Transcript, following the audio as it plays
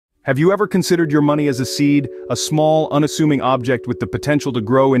Have you ever considered your money as a seed, a small, unassuming object with the potential to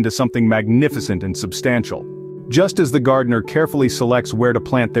grow into something magnificent and substantial? Just as the gardener carefully selects where to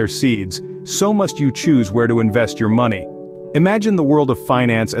plant their seeds, so must you choose where to invest your money. Imagine the world of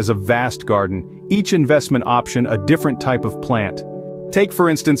finance as a vast garden, each investment option a different type of plant. Take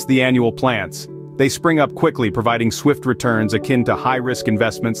for instance the annual plants. They spring up quickly, providing swift returns akin to high-risk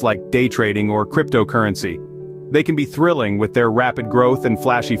investments like day trading or cryptocurrency. They can be thrilling with their rapid growth and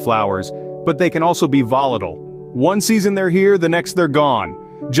flashy flowers, but they can also be volatile. One season they're here, the next they're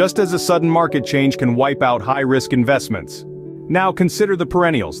gone, just as a sudden market change can wipe out high-risk investments. Now consider the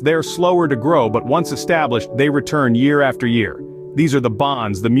perennials. They're slower to grow, but once established, they return year after year. These are the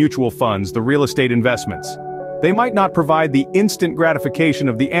bonds, the mutual funds, the real estate investments. They might not provide the instant gratification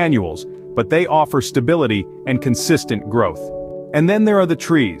of the annuals, but they offer stability and consistent growth. And then there are the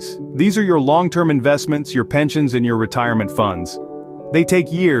trees. These are your long-term investments, your pensions and your retirement funds. They take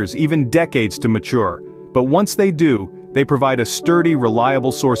years, even decades to mature, but once they do, they provide a sturdy,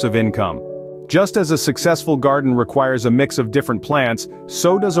 reliable source of income. Just as a successful garden requires a mix of different plants,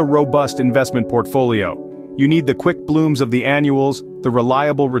 so does a robust investment portfolio. You need the quick blooms of the annuals, the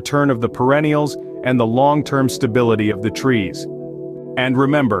reliable return of the perennials, and the long-term stability of the trees. And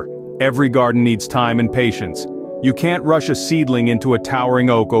remember, every garden needs time and patience. You can't rush a seedling into a towering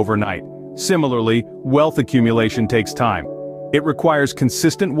oak overnight. Similarly, wealth accumulation takes time. It requires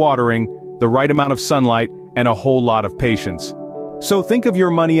consistent watering, the right amount of sunlight, and a whole lot of patience. So think of your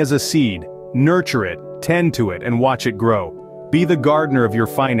money as a seed. Nurture it, tend to it, and watch it grow. Be the gardener of your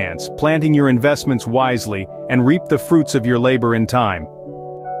finance, planting your investments wisely, and reap the fruits of your labor in time.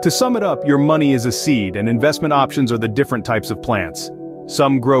 To sum it up, your money is a seed, and investment options are the different types of plants.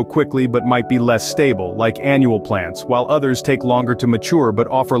 Some grow quickly but might be less stable, like annual plants, while others take longer to mature but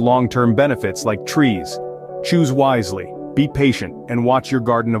offer long-term benefits like trees. Choose wisely, be patient, and watch your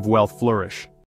garden of wealth flourish.